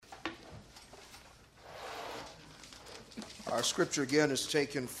Our scripture again is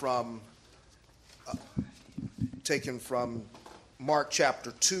taken from Mark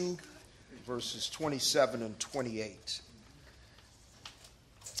chapter 2, verses 27 and 28.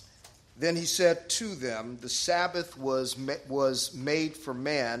 Then he said to them, the Sabbath was made for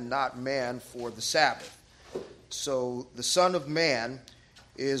man, not man for the Sabbath. So the Son of Man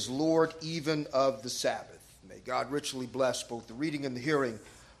is Lord even of the Sabbath. May God richly bless both the reading and the hearing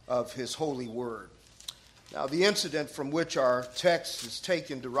of his holy word. Now, the incident from which our text is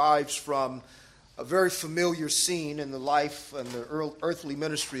taken derives from a very familiar scene in the life and the earthly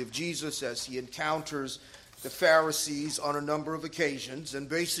ministry of Jesus as he encounters the Pharisees on a number of occasions. And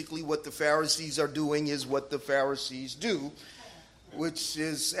basically what the Pharisees are doing is what the Pharisees do, which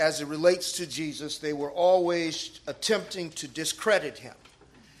is, as it relates to Jesus, they were always attempting to discredit him.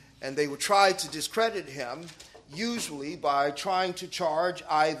 And they would try to discredit him usually by trying to charge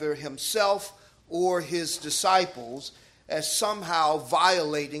either himself or his disciples as somehow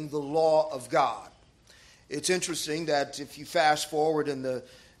violating the law of God. It's interesting that if you fast forward in the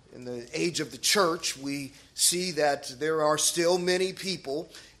age of the church, we see that there are still many people.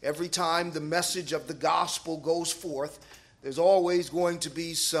 Every time the message of the gospel goes forth, there's always going to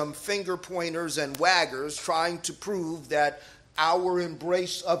be some finger pointers and waggers trying to prove that our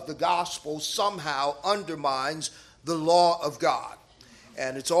embrace of the gospel somehow undermines the law of God.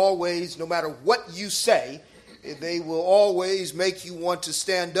 And it's always, no matter what you say, they will always make you want to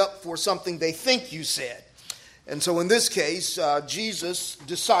stand up for something they think you said. And so in this case, Jesus'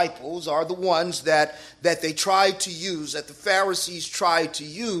 disciples are the ones that they tried to use, that the Pharisees tried to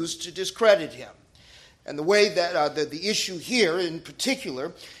use to discredit him. And the way that the issue here in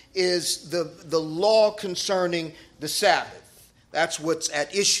particular is the law concerning the Sabbath. That's what's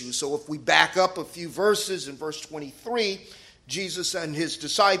at issue. So if we back up a few verses in verse 23, Jesus and his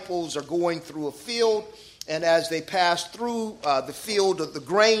disciples are going through a field, and as they pass through the field of the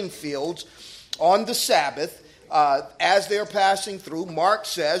grain fields on the Sabbath, as they're passing through, Mark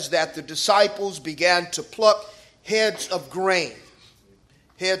says that the disciples began to pluck heads of grain.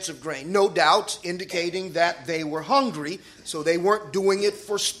 Heads of grain, no doubt indicating that they were hungry, so they weren't doing it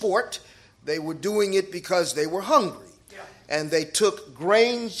for sport. They were doing it because they were hungry. And they took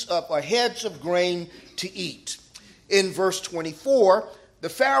heads of grain to eat. In verse 24, the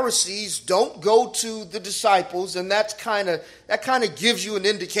Pharisees don't go to the disciples, and that kind of gives you an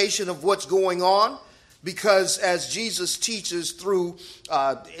indication of what's going on, because as Jesus teaches through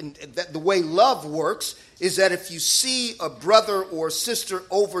the way love works is that if you see a brother or sister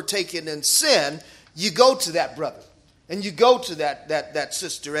overtaken in sin, you go to that brother and you go to that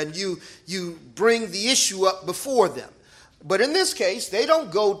sister and you bring the issue up before them. But in this case, they don't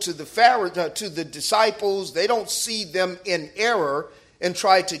go to the disciples. They don't see them in error and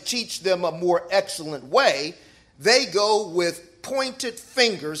try to teach them a more excellent way. They go with pointed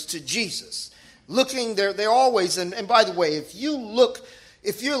fingers to Jesus. Looking, they're always, and by the way, if you're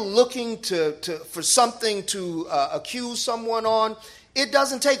looking for something to accuse someone on, it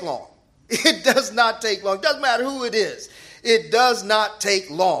doesn't take long. It does not take long. It doesn't matter who it is. It does not take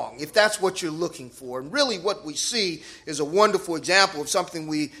long if that's what you're looking for. And really what we see is a wonderful example of something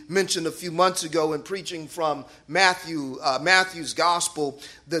we mentioned a few months ago in preaching from Matthew's gospel,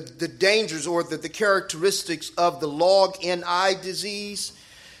 the dangers or the characteristics of the log in eye disease.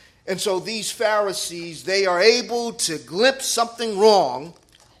 And so these Pharisees, they are able to glimpse something wrong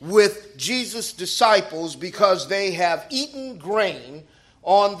with Jesus' disciples because they have eaten grain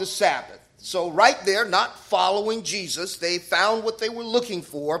on the Sabbath. So right there, not following Jesus, they found what they were looking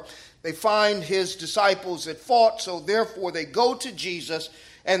for. They find his disciples at fault, so therefore they go to Jesus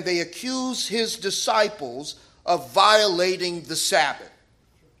and they accuse his disciples of violating the Sabbath.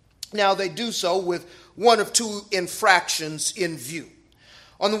 Now they do so with one of two infractions in view.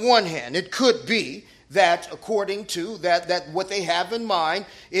 On the one hand, it could be that according to that what they have in mind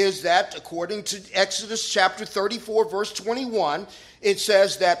is that according to Exodus chapter 34, verse 21, it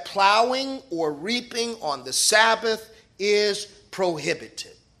says that plowing or reaping on the Sabbath is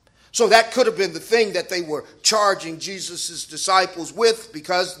prohibited. So that could have been the thing that they were charging Jesus' disciples with,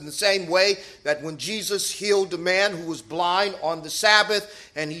 because in the same way that when Jesus healed a man who was blind on the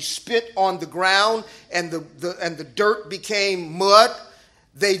Sabbath and he spit on the ground and the dirt became mud,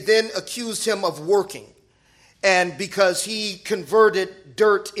 they then accused him of working, and because he converted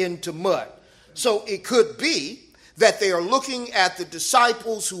dirt into mud. So it could be that they are looking at the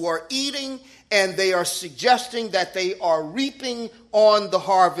disciples who are eating, and they are suggesting that they are reaping on the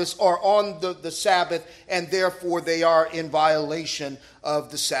harvest or on the Sabbath, and therefore they are in violation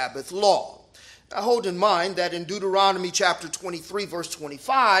of the Sabbath law. Now hold in mind that in Deuteronomy chapter 23, verse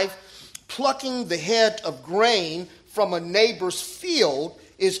 25, plucking the head of grain from a neighbor's field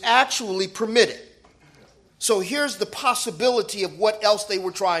is actually permitted. So here's the possibility of what else they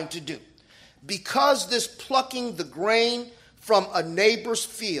were trying to do. Because this plucking the grain from a neighbor's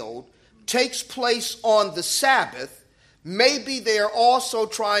field takes place on the Sabbath, maybe they are also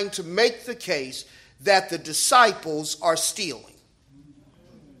trying to make the case that the disciples are stealing.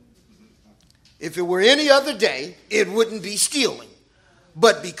 If it were any other day, it wouldn't be stealing.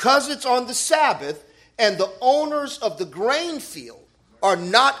 But because it's on the Sabbath and the owners of the grain field are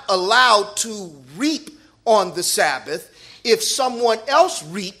not allowed to reap on the Sabbath, if someone else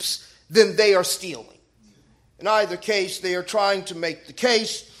reaps, then they are stealing. In either case, they are trying to make the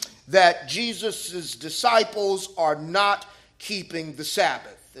case that Jesus' disciples are not keeping the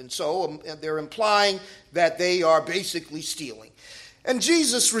Sabbath. And so they're implying that they are basically stealing. And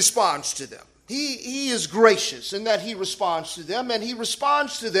Jesus responds to them. He is gracious in that he responds to them, and he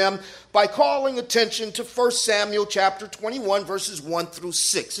responds to them by calling attention to 1 Samuel chapter 21, verses 1 through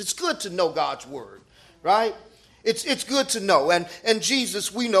 6. It's good to know God's word, right? It's good to know. And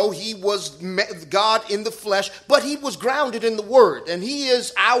Jesus, we know he was God in the flesh, but he was grounded in the word. And he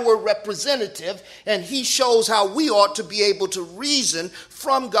is our representative, and he shows how we ought to be able to reason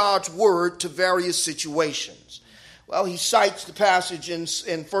from God's word to various situations. Well, he cites the passage in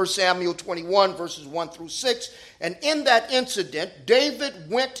 1 Samuel 21, verses 1 through 6. And in that incident, David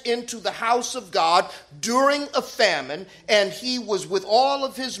went into the house of God during a famine, and he was with all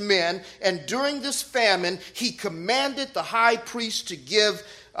of his men. And during this famine, he commanded the high priest to give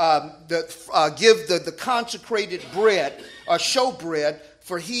the consecrated bread, showbread,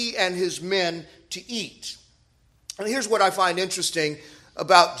 for he and his men to eat. And here's what I find interesting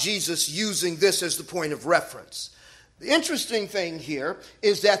about Jesus using this as the point of reference. The interesting thing here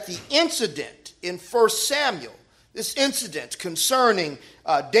is that the incident in 1 Samuel, this incident concerning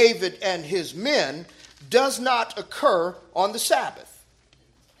David and his men, does not occur on the Sabbath.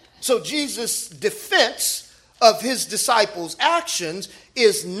 So Jesus' defense of his disciples' actions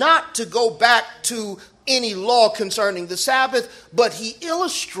is not to go back to any law concerning the Sabbath, but he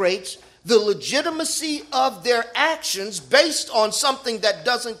illustrates the legitimacy of their actions based on something that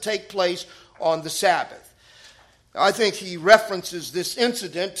doesn't take place on the Sabbath. I think he references this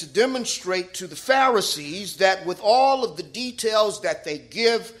incident to demonstrate to the Pharisees that with all of the details that they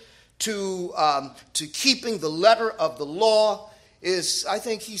give to keeping the letter of the law, I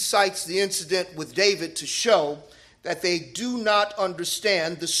think he cites the incident with David to show that they do not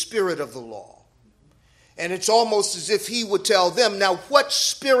understand the spirit of the law. And it's almost as if he would tell them, now what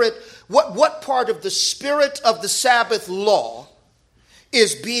part of the spirit of the Sabbath law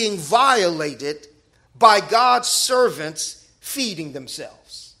is being violated by God's servants feeding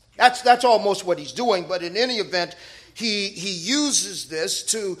themselves? That's almost what he's doing. But in any event, he uses this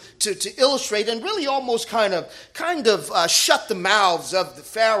to illustrate and really almost kind of shut the mouths of the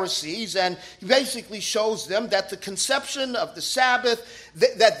Pharisees, and he basically shows them that the conception of the Sabbath,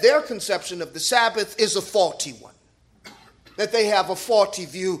 that their conception of the Sabbath is a faulty one. That they have a faulty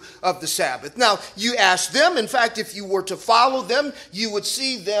view of the Sabbath. Now, you ask them, in fact, if you were to follow them, you would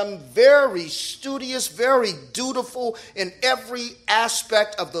see them very studious, very dutiful in every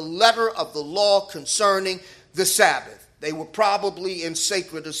aspect of the letter of the law concerning the Sabbath. They were probably in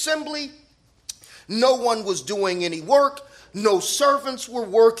sacred assembly. No one was doing any work. No servants were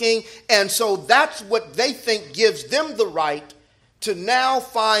working. And so that's what they think gives them the right to now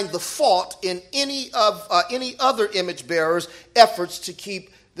find the fault in any other image bearer's efforts to keep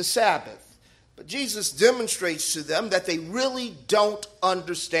the Sabbath. But Jesus demonstrates to them that they really don't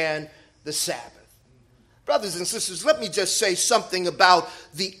understand the Sabbath. Brothers and sisters, let me just say something about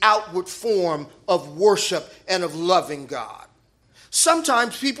the outward form of worship and of loving God.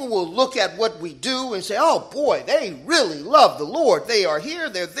 Sometimes people will look at what we do and say, oh boy, they really love the Lord. They are here,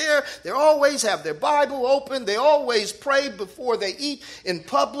 they're there, they always have their Bible open, they always pray before they eat in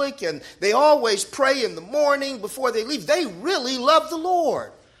public, and they always pray in the morning before they leave. They really love the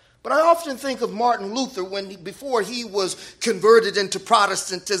Lord. But I often think of Martin Luther before he was converted into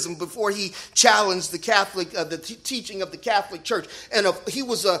Protestantism, before he challenged the teaching of the Catholic Church, and he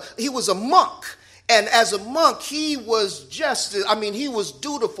was a monk. And as a monk, he was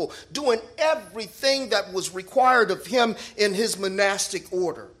dutiful, doing everything that was required of him in his monastic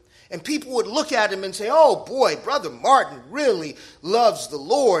order. And people would look at him and say, oh boy, Brother Martin really loves the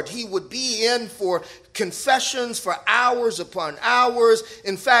Lord. He would be in for confessions for hours upon hours.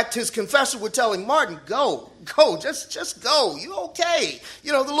 In fact, his confessor would tell him, Martin, go, just go. You okay?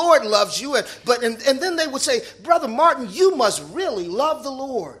 You know, the Lord loves you. And then they would say, Brother Martin, you must really love the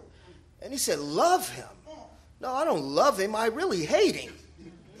Lord. And he said, love him? No, I don't love him. I really hate him.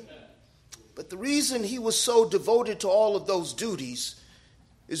 But the reason he was so devoted to all of those duties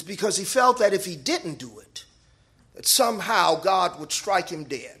is because he felt that if he didn't do it, that somehow God would strike him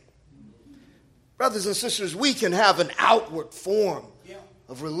dead. Brothers and sisters, we can have an outward form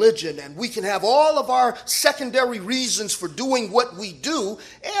of religion, and we can have all of our secondary reasons for doing what we do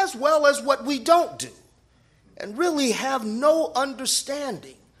as well as what we don't do, and really have no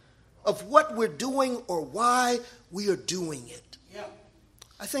understanding of what we're doing or why we are doing it.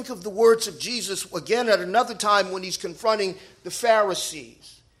 I think of the words of Jesus again at another time when he's confronting the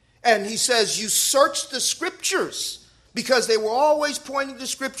Pharisees. And he says, you search the scriptures, because they were always pointing to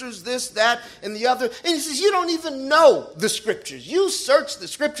scriptures, this, that, and the other. And he says, you don't even know the scriptures. You search the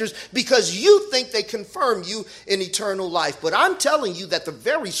scriptures because you think they confirm you in eternal life. But I'm telling you that the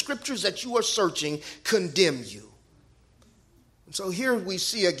very scriptures that you are searching condemn you. And so here we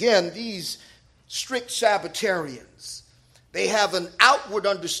see again these strict Sabbatarians. They have an outward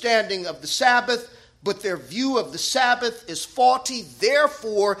understanding of the Sabbath, but their view of the Sabbath is faulty.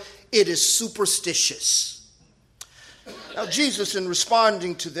 Therefore, it is superstitious. Now, Jesus, in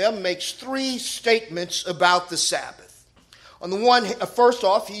responding to them, makes three statements about the Sabbath. On the one, first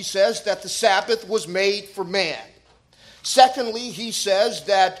off, he says that the Sabbath was made for man. Secondly, he says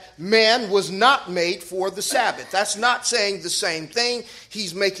that man was not made for the Sabbath. That's not saying the same thing.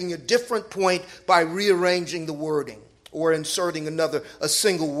 He's making a different point by rearranging the wording or inserting a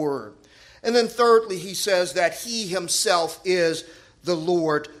single word. And then thirdly, he says that he himself is the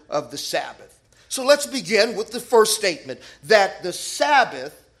Lord of the Sabbath. So let's begin with the first statement, that the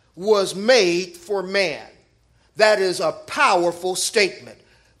Sabbath was made for man. That is a powerful statement.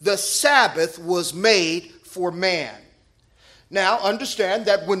 The Sabbath was made for man. Now, understand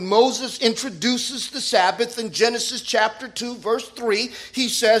that when Moses introduces the Sabbath in Genesis chapter 2, verse 3, he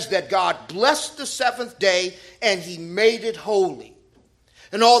says that God blessed the seventh day and he made it holy.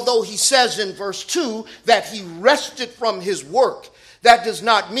 And although he says in verse 2 that he rested from his work, that does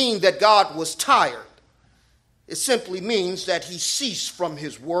not mean that God was tired. It simply means that he ceased from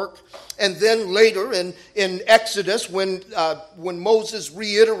his work. And then later in Exodus, when Moses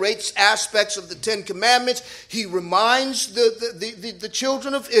reiterates aspects of the Ten Commandments, he reminds the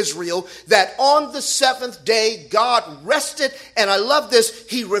children of Israel that on the seventh day God rested, and I love this,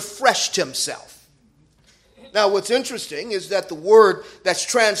 he refreshed himself. Now, what's interesting is that the word that's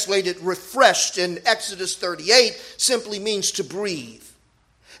translated refreshed in Exodus 38 simply means to breathe.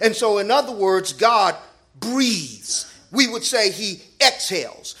 And so, in other words, God breathes. We would say he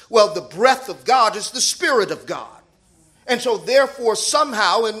exhales. Well, the breath of God is the Spirit of God. And so, therefore,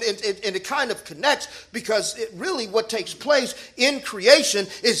 somehow, and it kind of connects, because it really what takes place in creation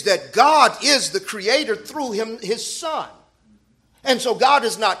is that God is the creator through him, his Son. And so God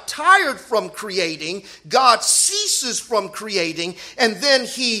is not tired from creating. God ceases from creating, and then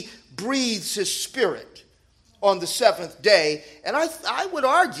he breathes his Spirit on the seventh day. And I would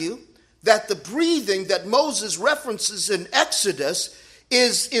argue that the breathing that Moses references in Exodus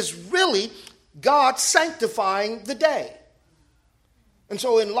is really God sanctifying the day. And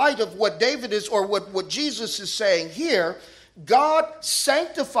so in light of what David is, or what Jesus is saying here, God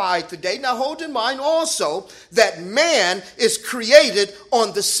sanctified the day. Now hold in mind also that man is created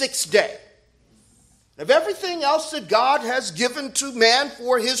on the sixth day. Of everything else that God has given to man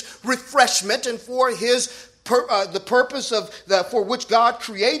for his refreshment and for his the purpose for which God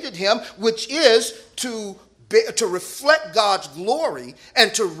created him, which is to reflect God's glory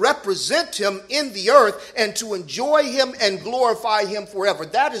and to represent him in the earth and to enjoy him and glorify him forever.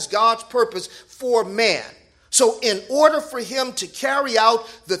 That is God's purpose for man. So in order for him to carry out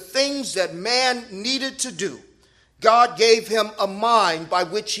the things that man needed to do, God gave him a mind by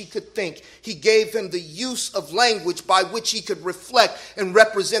which he could think. He gave him the use of language by which he could reflect and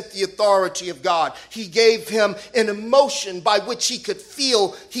represent the authority of God. He gave him an emotion by which he could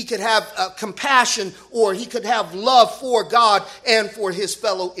feel, he could have compassion, or he could have love for God and for his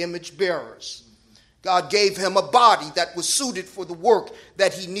fellow image bearers. God gave him a body that was suited for the work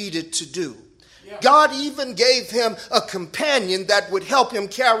that he needed to do. God even gave him a companion that would help him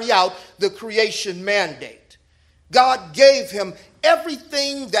carry out the creation mandate. God gave him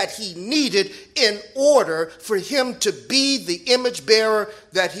everything that he needed in order for him to be the image bearer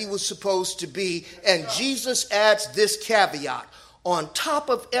that he was supposed to be. And Jesus adds this caveat on top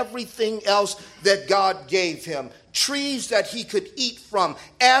of everything else that God gave him. Trees that he could eat from,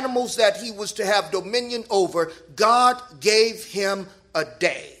 animals that he was to have dominion over. God gave him a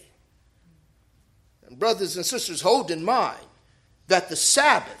day. Brothers and sisters, hold in mind that the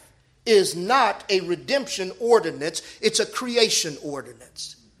Sabbath is not a redemption ordinance, it's a creation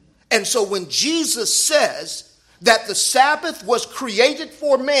ordinance. And so when Jesus says that the Sabbath was created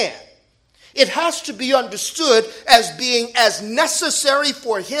for man, It has to be understood as being as necessary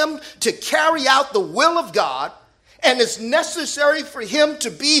for him to carry out the will of God, and as necessary for him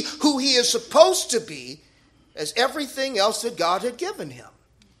to be who he is supposed to be as everything else that God had given him.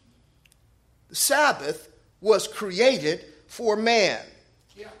 The Sabbath was created for man.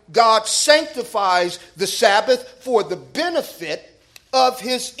 God sanctifies the Sabbath for the benefit of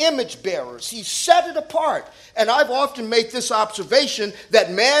his image bearers. He set it apart. And I've often made this observation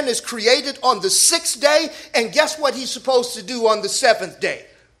that man is created on the sixth day, and guess what he's supposed to do on the seventh day?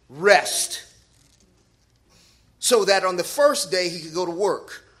 Rest. So that on the first day he could go to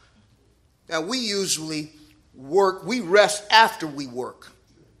work. Now we usually we rest after we work.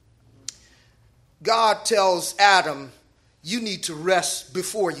 God tells Adam, you need to rest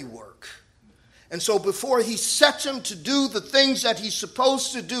before you work. And so before he sets him to do the things that he's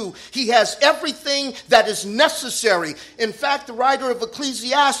supposed to do, he has everything that is necessary. In fact, the writer of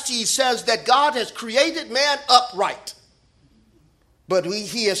Ecclesiastes says that God has created man upright, but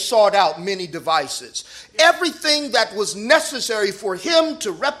he has sought out many devices. Everything that was necessary for him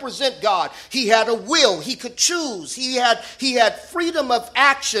to represent God. He had a will. He could choose. He had freedom of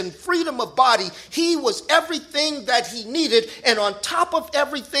action, freedom of body. He was everything that he needed. And on top of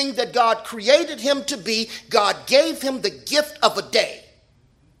everything that God created him to be, God gave him the gift of a day.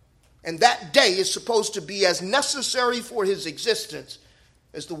 And that day is supposed to be as necessary for his existence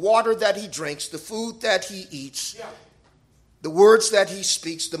as the water that he drinks, the food that he eats, the words that he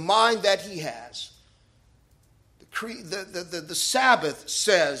speaks, the mind that he has. The Sabbath,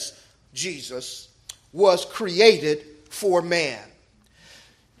 says Jesus, was created for man.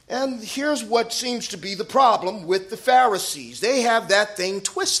 And here's what seems to be the problem with the Pharisees. They have that thing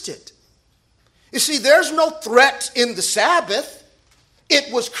twisted. You see, there's no threat in the Sabbath.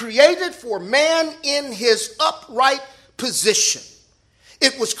 It was created for man in his upright position.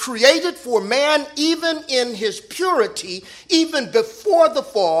 It was created for man even in his purity, even before the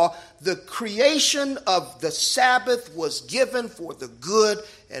fall. The creation of the Sabbath was given for the good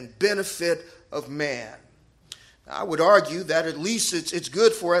and benefit of man. Now, I would argue that at least it's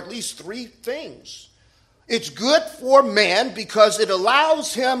good for at least three things. It's good for man because it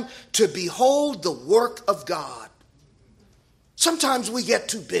allows him to behold the work of God. Sometimes we get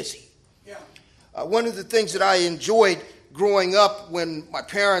too busy. One of the things that I enjoyed growing up when my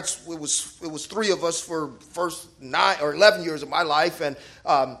parents, it was three of us for first 9 or 11 years of my life, and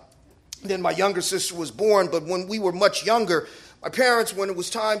then my younger sister was born. But when we were much younger, my parents, when it was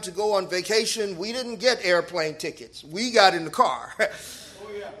time to go on vacation, we didn't get airplane tickets. We got in the car.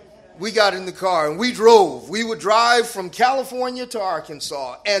 We got in the car and we drove. We would drive from California to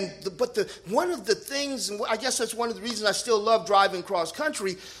Arkansas. One of the things, and I guess that's one of the reasons I still love driving cross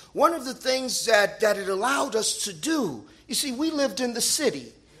country, one of the things that it allowed us to do, you see, we lived in the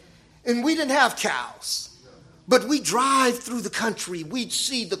city and we didn't have cows. But we drive through the country. We'd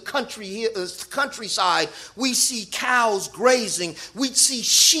see the countryside. We see cows grazing. We'd see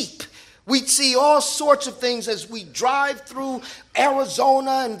sheep. We'd see all sorts of things as we drive through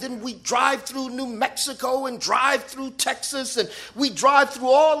Arizona, and then we drive through New Mexico and drive through Texas, and we drive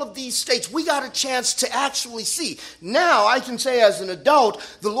through all of these states. We got a chance to actually see. Now, I can say as an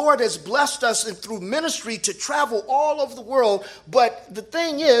adult, the Lord has blessed us through ministry to travel all over the world, but the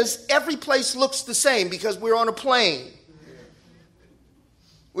thing is, every place looks the same because we're on a plane.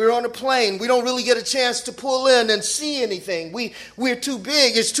 We're on a plane. We don't really get a chance to pull in and see anything. We're too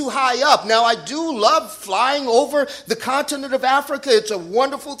big. It's too high up. Now, I do love flying over the continent of Africa. It's a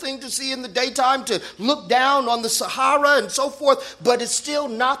wonderful thing to see in the daytime, to look down on the Sahara and so forth, but it's still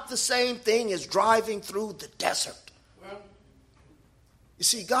not the same thing as driving through the desert. You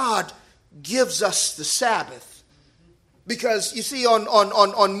see, God gives us the Sabbath. Because, you see,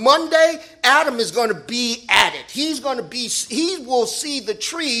 on Monday, Adam is going to be at it. He will see the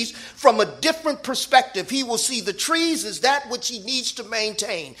trees from a different perspective. He will see the trees as that which he needs to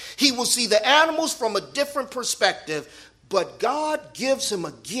maintain. He will see the animals from a different perspective. But God gives him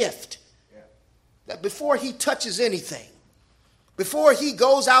a gift that before he touches anything, before he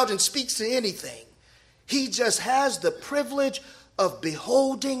goes out and speaks to anything, he just has the privilege of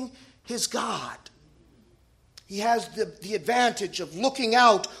beholding his God. He has the advantage of looking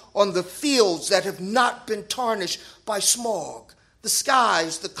out on the fields that have not been tarnished by smog, the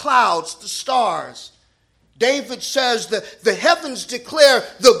skies, the clouds, the stars. David says that the heavens declare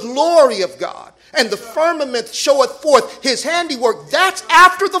the glory of God, and the firmament showeth forth his handiwork. That's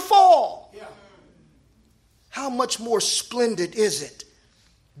after the fall. How much more splendid is it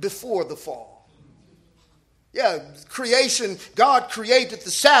before the fall? Creation, God created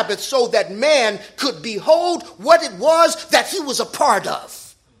the Sabbath so that man could behold what it was that he was a part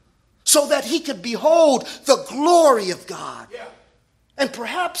of. so that he could behold the glory of God. Yeah. And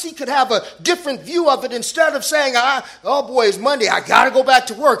perhaps he could have a different view of it. Instead of saying, oh boy, it's Monday, I got to go back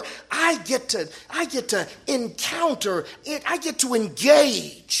to work. I get to encounter it. I get to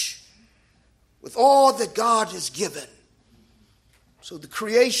engage with all that God has given. So the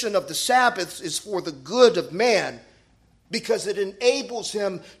creation of the Sabbath is for the good of man, because it enables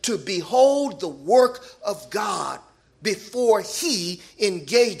him to behold the work of God before he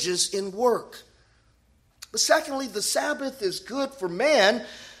engages in work. But secondly, the Sabbath is good for man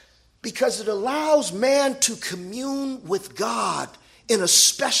because it allows man to commune with God in a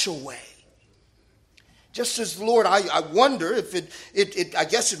special way. Just as the Lord, I wonder if I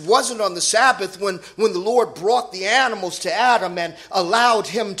guess it wasn't on the Sabbath when the Lord brought the animals to Adam and allowed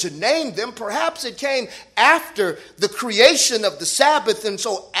him to name them. Perhaps it came after the creation of the Sabbath. And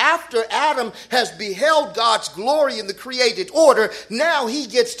so after Adam has beheld God's glory in the created order, now he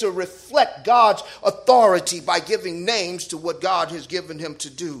gets to reflect God's authority by giving names to what God has given him to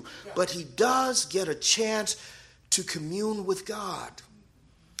do. But he does get a chance to commune with God.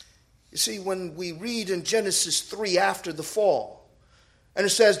 You see, when we read in Genesis 3 after the fall, and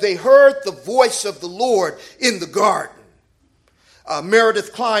it says, they heard the voice of the Lord in the garden.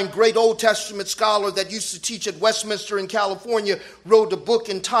 Meredith Kline, great Old Testament scholar that used to teach at Westminster in California, wrote a book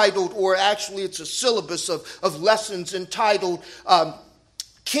entitled, or actually it's a syllabus of lessons entitled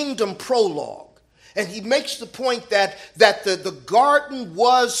Kingdom Prologue. And he makes the point that the garden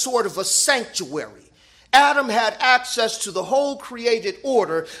was sort of a sanctuary. Adam had access to the whole created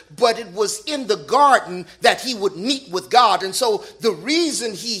order, but it was in the garden that he would meet with God. And so the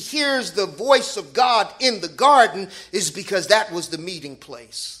reason he hears the voice of God in the garden is because that was the meeting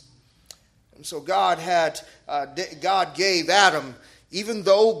place. And so God gave Adam, even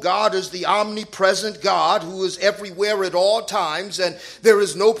though God is the omnipresent God who is everywhere at all times, and there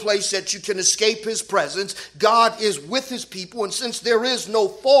is no place that you can escape his presence, God is with his people. And since there is no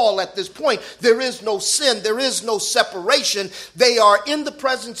fall at this point, there is no sin, there is no separation. They are in the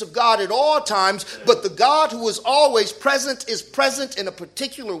presence of God at all times, but the God who is always present is present in a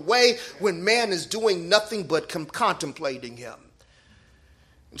particular way when man is doing nothing but contemplating him.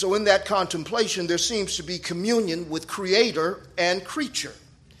 And so in that contemplation, there seems to be communion with creator and creature.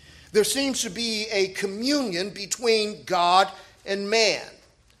 There seems to be a communion between God and man.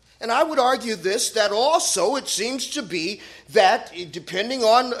 And I would argue this, that also it seems to be that depending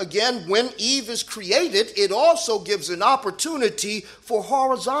on, again, when Eve is created, it also gives an opportunity for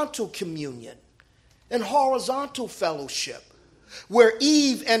horizontal communion and horizontal fellowship, where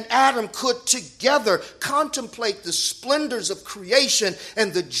Eve and Adam could together contemplate the splendors of creation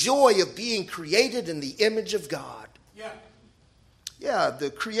and the joy of being created in the image of God. Yeah, the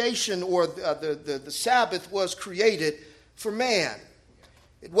creation or the Sabbath was created for man.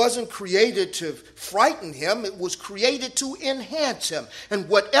 It wasn't created to frighten him. It was created to enhance him. And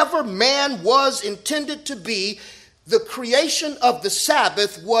whatever man was intended to be, the creation of the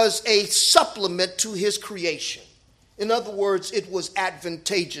Sabbath was a supplement to his creation. In other words, it was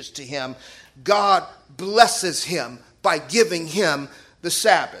advantageous to him. God blesses him by giving him the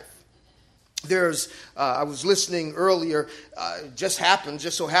Sabbath. I was listening earlier, just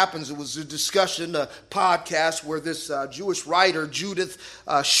so happens, it was a discussion, a podcast where this Jewish writer, Judith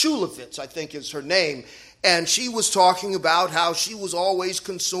Shulevitz, I think is her name, and she was talking about how she was always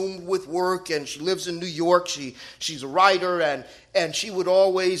consumed with work, and she lives in New York. She's a writer, and she would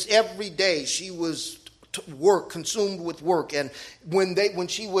always, every day, she was consumed with work. And when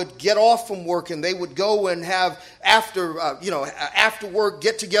she would get off from work and they would go and have after work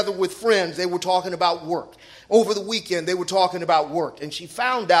get together with friends, they were talking about work. Over the weekend they were talking about work, and she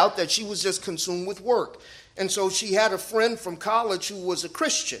found out that she was just consumed with work. And so she had a friend from college who was a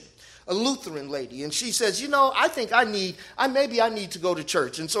Christian, a Lutheran lady, and she says, I think I need to go to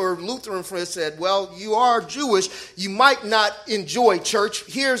church. And so her Lutheran friend said, well, you are Jewish, you might not enjoy church.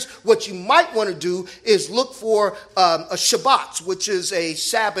 Here's what you might want to do is look for a Shabbat, which is a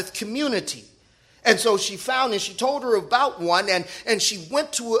Sabbath community. And so she found, and she told her about one, and she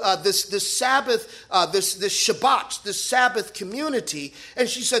went to this Sabbath, this Shabbat, this Sabbath community. And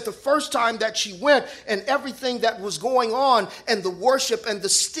she said the first time that she went, and everything that was going on, and the worship and the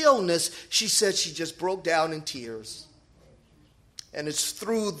stillness, she said she just broke down in tears. And it's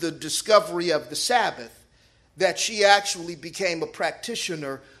through the discovery of the Sabbath that she actually became a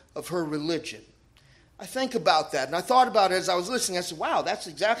practitioner of her religion. I think about that, and I thought about it as I was listening. I said, wow, that's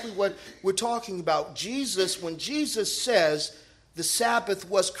exactly what we're talking about. When Jesus says the Sabbath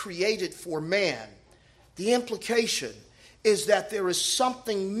was created for man, the implication is that there is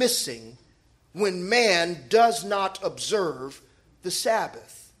something missing when man does not observe the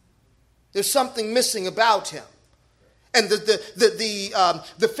Sabbath. There's something missing about him. And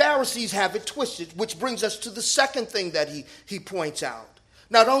the Pharisees have it twisted, which brings us to the second thing that he points out.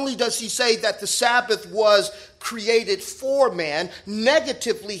 Not only does he say that the Sabbath was created for man,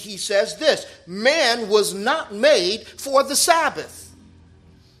 negatively he says this: man was not made for the Sabbath.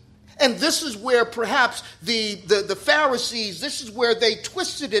 And this is where perhaps the Pharisees, this is where they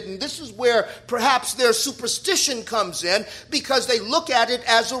twisted it, and this is where perhaps their superstition comes in, because they look at it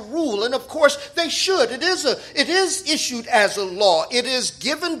as a rule. And of course they should. It is issued as a law. It is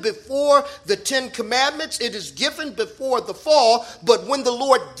given before the Ten Commandments. It is given before the fall. But when the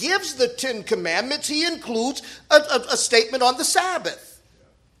Lord gives the Ten Commandments, he includes a statement on the Sabbath.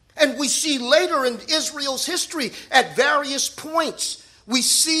 And we see later in Israel's history at various points, we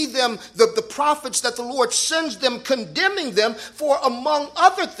see them, the prophets that the Lord sends them, condemning them for, among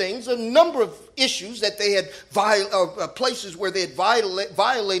other things, a number of issues that they had, places where they had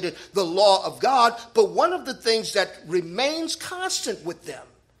violated the law of God. But one of the things that remains constant with them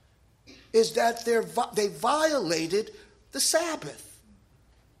is that they violated the Sabbath.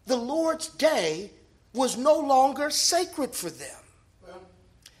 The Lord's day was no longer sacred for them.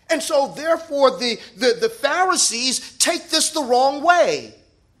 And so, therefore, the Pharisees take this the wrong way.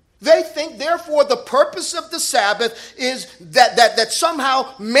 They think, therefore, the purpose of the Sabbath is that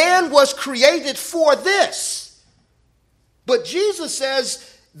somehow man was created for this. But Jesus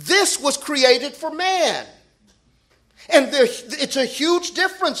says this was created for man. And it's a huge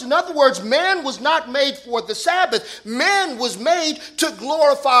difference. In other words, man was not made for the Sabbath. Man was made to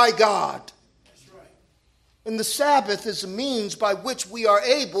glorify God. And the Sabbath is a means by which we are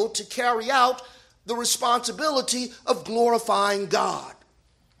able to carry out the responsibility of glorifying God.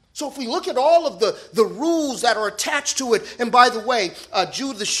 So if we look at all of the rules that are attached to it, and by the way,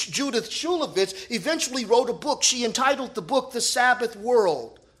 Judith Shulevitz eventually wrote a book. She entitled the book The Sabbath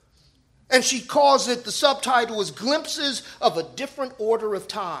World. And she calls it, the subtitle is Glimpses of a Different Order of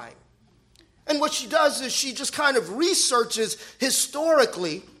Time. And what she does is she just kind of researches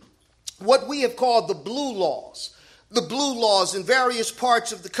historically what we have called the blue laws. The blue laws in various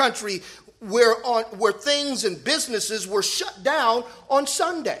parts of the country where things and businesses were shut down on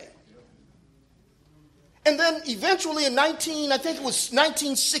Sunday. And then eventually in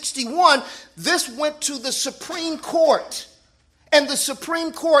 1961, this went to the Supreme Court. And the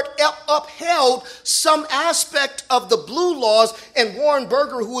Supreme Court upheld some aspect of the blue laws. And Warren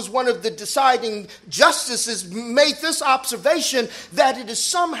Burger, who was one of the deciding justices, made this observation that it is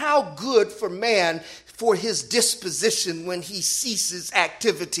somehow good for man for his disposition when he ceases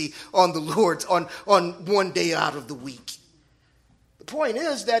activity on the Lord's on one day out of the week. The point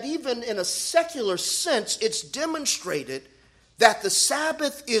is that even in a secular sense, it's demonstrated that the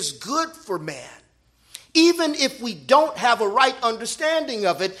Sabbath is good for man. Even if we don't have a right understanding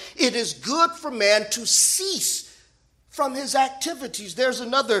of it, it is good for man to cease from his activities. There's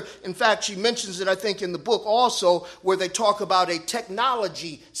another, in fact, she mentions it, I think, in the book also, where they talk about a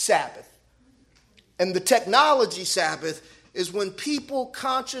technology Sabbath. And the technology Sabbath is when people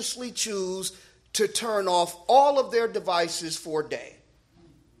consciously choose to turn off all of their devices for a day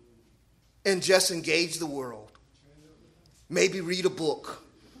and just engage the world. Maybe read a book.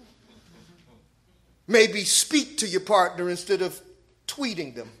 Maybe speak to your partner instead of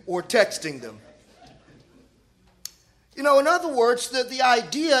tweeting them or texting them. In other words, the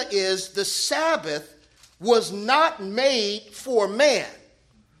idea is the Sabbath was not made for man,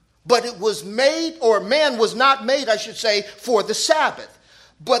 but it was made, or man was not made, I should say, for the Sabbath.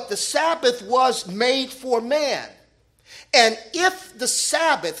 But the Sabbath was made for man. And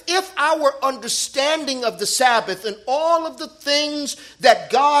if our understanding of the Sabbath and all of the things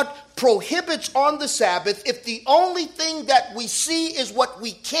that God prohibits on the Sabbath, if the only thing that we see is what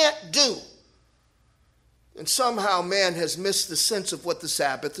we can't do, then somehow man has missed the sense of what the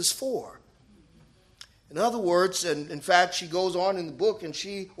Sabbath is for. In other words, and in fact, she goes on in the book and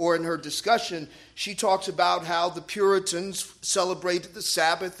in her discussion, she talks about how the Puritans celebrated the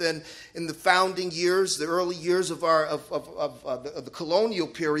Sabbath, and in the founding years, the early years of the colonial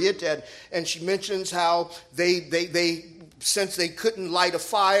period, and she mentions how they since they couldn't light a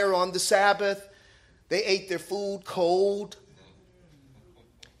fire on the Sabbath, they ate their food cold.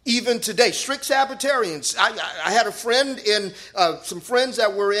 Even today, strict Sabbatarians. I had a friend some friends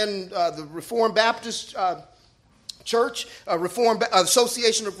that were in the Reformed Baptist Church,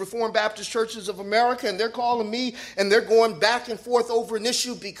 Association of Reformed Baptist Churches of America, and they're calling me, and they're going back and forth over an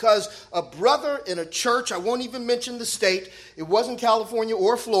issue because a brother in a church, I won't even mention the state, it wasn't California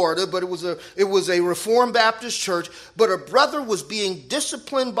or Florida, but it was a Reformed Baptist church, but a brother was being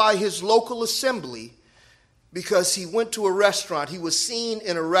disciplined by his local assembly because he went to a restaurant. He was seen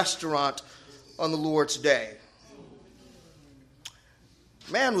in a restaurant on the Lord's day.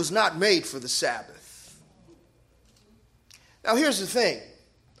 Man was not made for the Sabbath. Now here's the thing.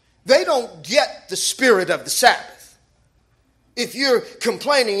 They don't get the spirit of the Sabbath. If you're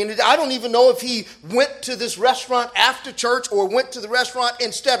complaining, and I don't even know if he went to this restaurant after church or went to the restaurant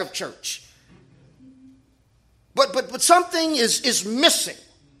instead of church. But something is missing.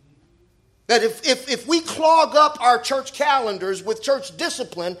 That if we clog up our church calendars with church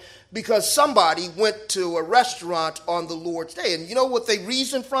discipline because somebody went to a restaurant on the Lord's day, and you know what they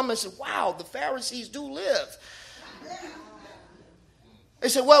reasoned from? They said, wow, the Pharisees do live. They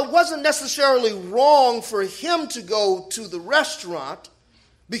said, well, it wasn't necessarily wrong for him to go to the restaurant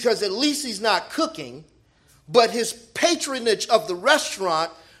because at least he's not cooking, but his patronage of the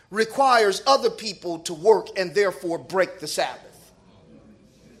restaurant requires other people to work and therefore break the Sabbath.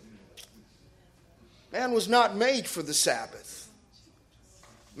 Man was not made for the Sabbath.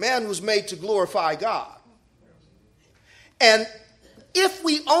 Man was made to glorify God. And if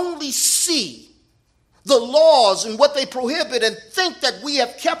we only see the laws and what they prohibit and think that we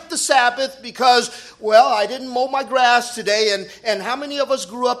have kept the Sabbath because, well, I didn't mow my grass today, and how many of us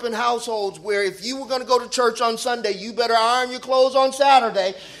grew up in households where if you were going to go to church on Sunday, you better iron your clothes on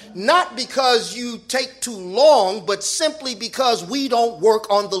Saturday, not because you take too long, but simply because we don't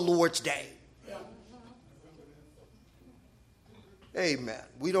work on the Lord's day. Amen.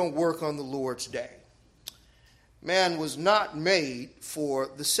 We don't work on the Lord's day. Man was not made for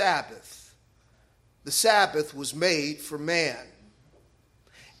the Sabbath. The Sabbath was made for man.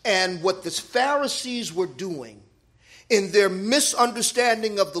 And what the Pharisees were doing in their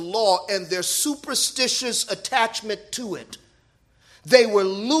misunderstanding of the law and their superstitious attachment to it, they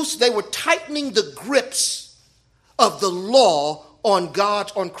were tightening the grips of the law on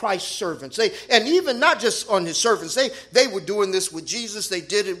Christ's servants. And even not just on his servants, they were doing this with Jesus, they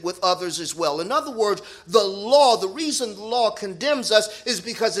did it with others as well. In other words, the reason the law condemns us is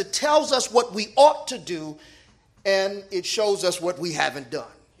because it tells us what we ought to do and it shows us what we haven't done.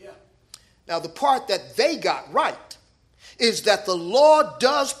 Yeah. Now the part that they got right is that the law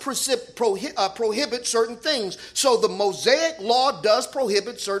does prohibit certain things. So the Mosaic law does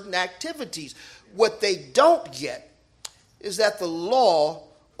prohibit certain activities. What they don't get is that the law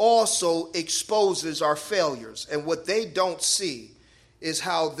also exposes our failures. And what they don't see is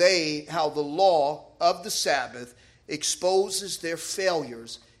how the law of the Sabbath exposes their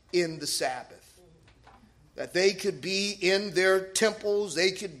failures in the Sabbath. That they could be in their temples,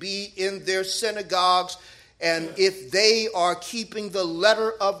 they could be in their synagogues, and if they are keeping the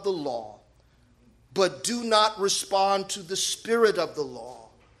letter of the law, but do not respond to the spirit of the law,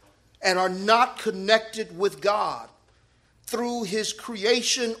 and are not connected with God through his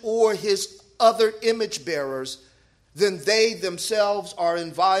creation or his other image bearers, then they themselves are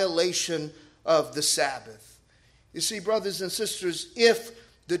in violation of the Sabbath. You see, brothers and sisters, if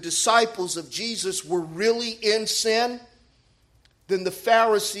the disciples of Jesus were really in sin, then the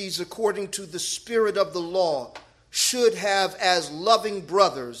Pharisees, according to the spirit of the law, should have, as loving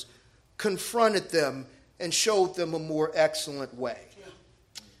brothers, confronted them and showed them a more excellent way.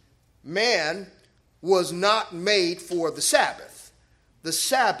 Man was not made for the Sabbath. The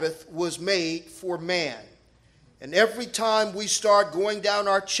Sabbath was made for man. And every time we start going down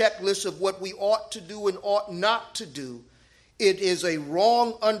our checklist of what we ought to do and ought not to do, it is a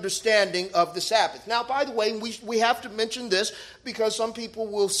wrong understanding of the Sabbath. Now, by the way, we have to mention this because some people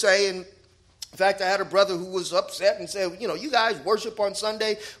will say, and in fact, I had a brother who was upset and said, you guys worship on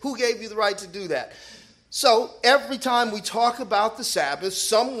Sunday. Who gave you the right to do that? So every time we talk about the Sabbath,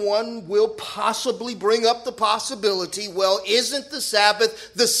 someone will possibly bring up the possibility, well, isn't the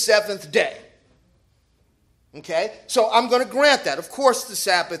Sabbath the seventh day? Okay, so I'm going to grant that. Of course, the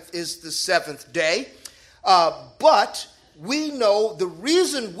Sabbath is the seventh day, but we know the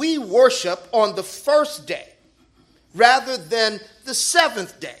reason we worship on the first day rather than the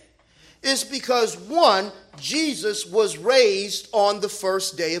seventh day is because, one, Jesus was raised on the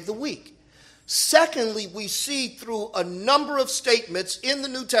first day of the week. Secondly, we see through a number of statements in the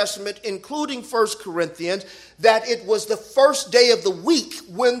New Testament, including 1 Corinthians, that it was the first day of the week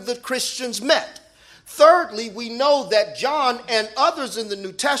when the Christians met. Thirdly, we know that John and others in the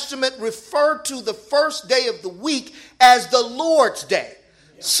New Testament refer to the first day of the week as the Lord's Day.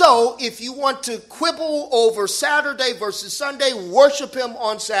 So if you want to quibble over Saturday versus Sunday, worship him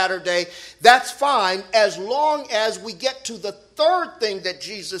on Saturday, that's fine, as long as we get to the third thing that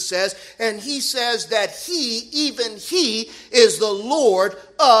Jesus says, and he says that even he, is the Lord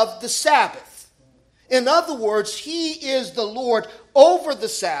of the Sabbath. In other words, he is the Lord over the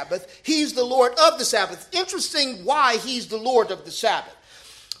Sabbath. He's the Lord of the Sabbath. Interesting why he's the Lord of the Sabbath.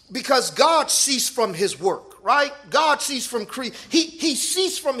 Because God ceased from his work, right? God ceased from he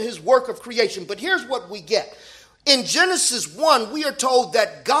ceased from his work of creation. But here's what we get. In Genesis 1, we are told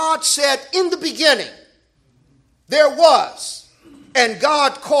that God said, in the beginning, there was. And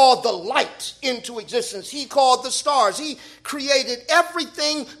God called the light into existence. He called the stars. He created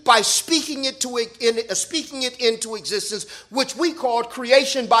everything by speaking it into existence, which we called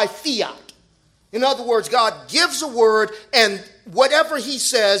creation by fiat. In other words, God gives a word, and whatever he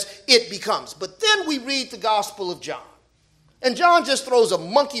says, it becomes. But then we read the Gospel of John. And John just throws a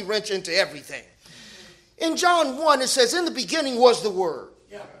monkey wrench into everything. In John 1, it says, in the beginning was the Word.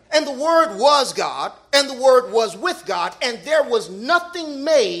 And the Word was God, and the Word was with God, and there was nothing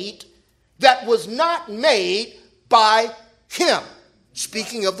made that was not made by him.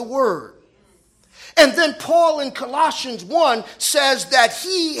 Speaking of the Word. And then Paul in Colossians 1 says that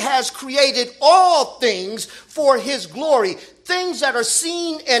he has created all things for his glory. Things that are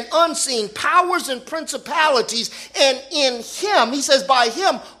seen and unseen, powers and principalities. And in him, he says, by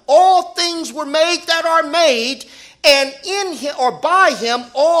him, all things were made that are made. And in him, or by him,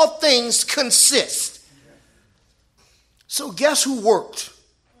 all things consist. So guess who worked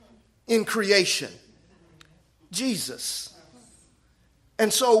in creation? Jesus.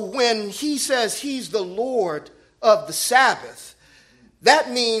 And so when he says he's the Lord of the Sabbath, that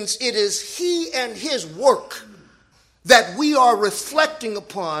means it is he and his work that we are reflecting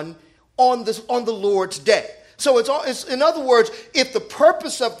upon on the Lord's day. So it's in other words, if the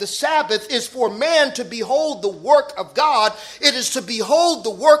purpose of the Sabbath is for man to behold the work of God, it is to behold the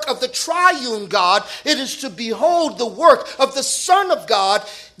work of the triune God. It is to behold the work of the Son of God,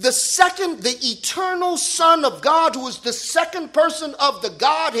 the eternal Son of God, who is the second person of the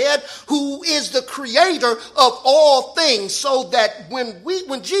Godhead, who is the creator of all things. So that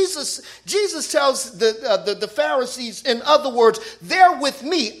when Jesus tells the Pharisees, in other words, they're with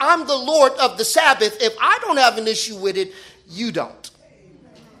me, I'm the Lord of the Sabbath. If I don't have an issue with it, you don't.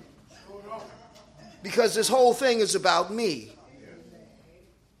 Because this whole thing is about me.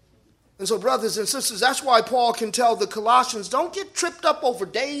 And so, brothers and sisters, that's why Paul can tell the Colossians, don't get tripped up over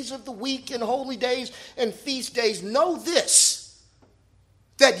days of the week and holy days and feast days. Know this,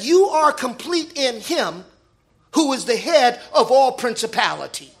 that you are complete in him who is the head of all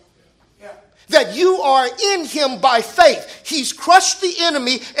principality. That you are in him by faith. He's crushed the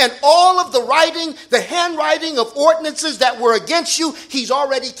enemy, and all of the handwriting of ordinances that were against you, he's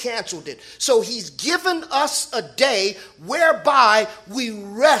already canceled it. So he's given us a day whereby we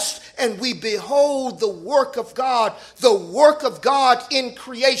rest and we behold the work of God in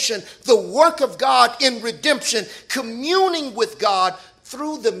creation, the work of God in redemption, communing with God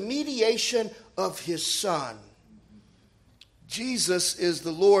through the mediation of his Son. Jesus is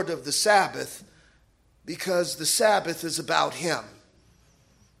the Lord of the Sabbath because the Sabbath is about him.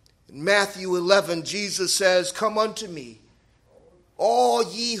 In Matthew 11, Jesus says, come unto me, all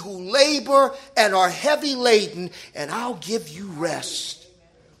ye who labor and are heavy laden, and I'll give you rest.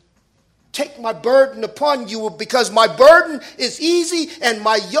 Take my burden upon you, because my burden is easy and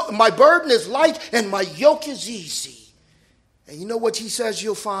my burden is light and my yoke is easy. And you know what he says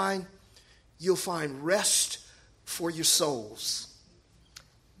you'll find? You'll find rest for your souls.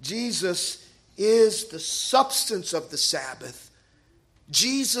 Jesus is the substance of the Sabbath.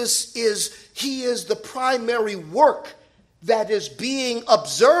 Jesus is the primary work that is being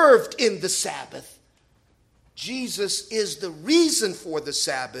observed in the Sabbath. Jesus is the reason for the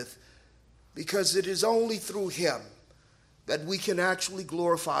Sabbath, because it is only through him that we can actually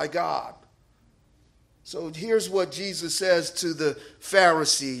glorify God. So here's what Jesus says to the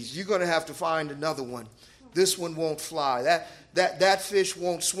Pharisees. You're going to have to find another one. This one won't fly. That fish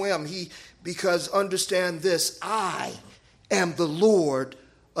won't swim. Because understand this, I am the Lord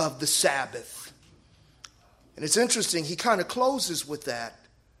of the Sabbath. And it's interesting, he kind of closes with that,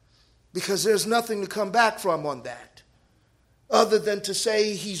 because there's nothing to come back from on that, other than to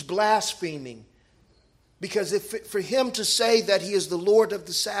say he's blaspheming. Because for him to say that he is the Lord of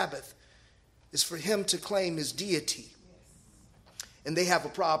the Sabbath is for him to claim his deity. And they have a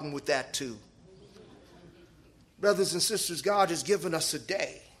problem with that too. Brothers and sisters, God has given us a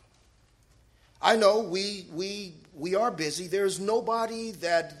day. I know we are busy. There's nobody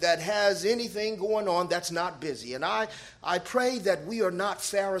that has anything going on that's not busy. And I pray that we are not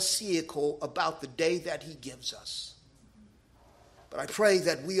pharisaical about the day that he gives us. But I pray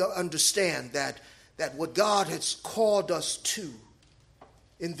that we understand that what God has called us to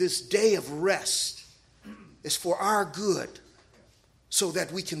in this day of rest is for our good, so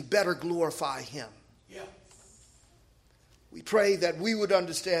that we can better glorify him. We pray that we would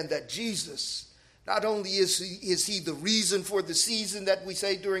understand that Jesus, not only is he the reason for the season that we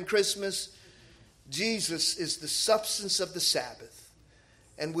say during Christmas, Jesus is the substance of the Sabbath.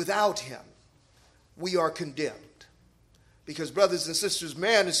 And without him, we are condemned. Because, brothers and sisters,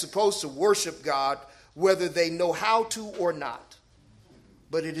 man is supposed to worship God whether they know how to or not.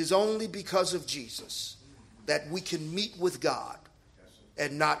 But it is only because of Jesus that we can meet with God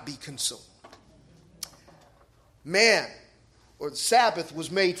and not be consumed. Man, or the Sabbath,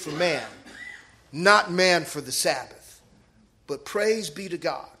 was made for man, not man for the Sabbath. But praise be to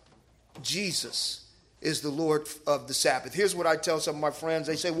God, Jesus is the Lord of the Sabbath. Here's what I tell some of my friends.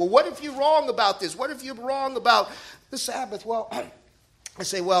 They say, well, what if you're wrong about this? What if you're wrong about the Sabbath? Well, I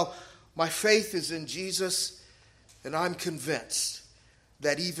say, well, my faith is in Jesus, and I'm convinced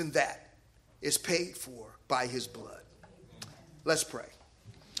that even that is paid for by his blood. Let's pray.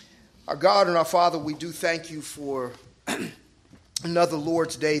 Our God and our Father, we do thank you for another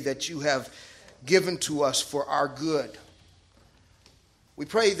Lord's Day that you have given to us for our good. We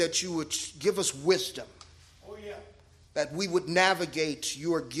pray that you would give us wisdom, that we would navigate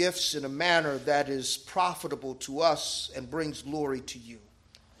your gifts in a manner that is profitable to us and brings glory to you.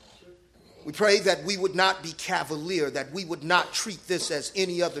 We pray that we would not be cavalier, that we would not treat this as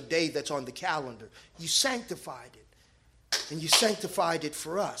any other day that's on the calendar. You sanctified it, and you sanctified it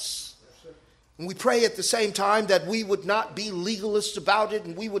for us. And we pray at the same time that we would not be legalists about it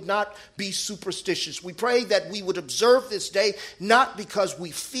and we would not be superstitious. We pray that we would observe this day not because we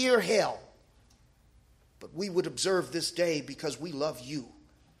fear hell, but we would observe this day because we love you.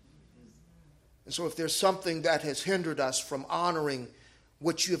 And so if there's something that has hindered us from honoring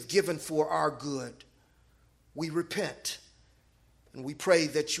what you have given for our good, we repent. And we pray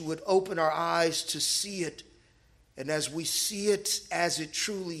that you would open our eyes to see it. And as we see it as it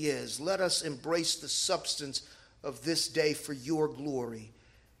truly is, let us embrace the substance of this day for your glory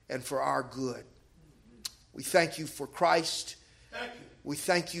and for our good. We thank you for Christ. Thank you. We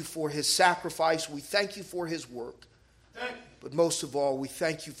thank you for his sacrifice. We thank you for his work. Thank you. But most of all, we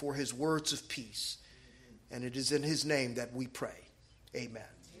thank you for his words of peace. And it is in his name that we pray. Amen.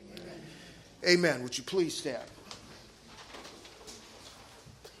 Amen. Amen. Would you please stand?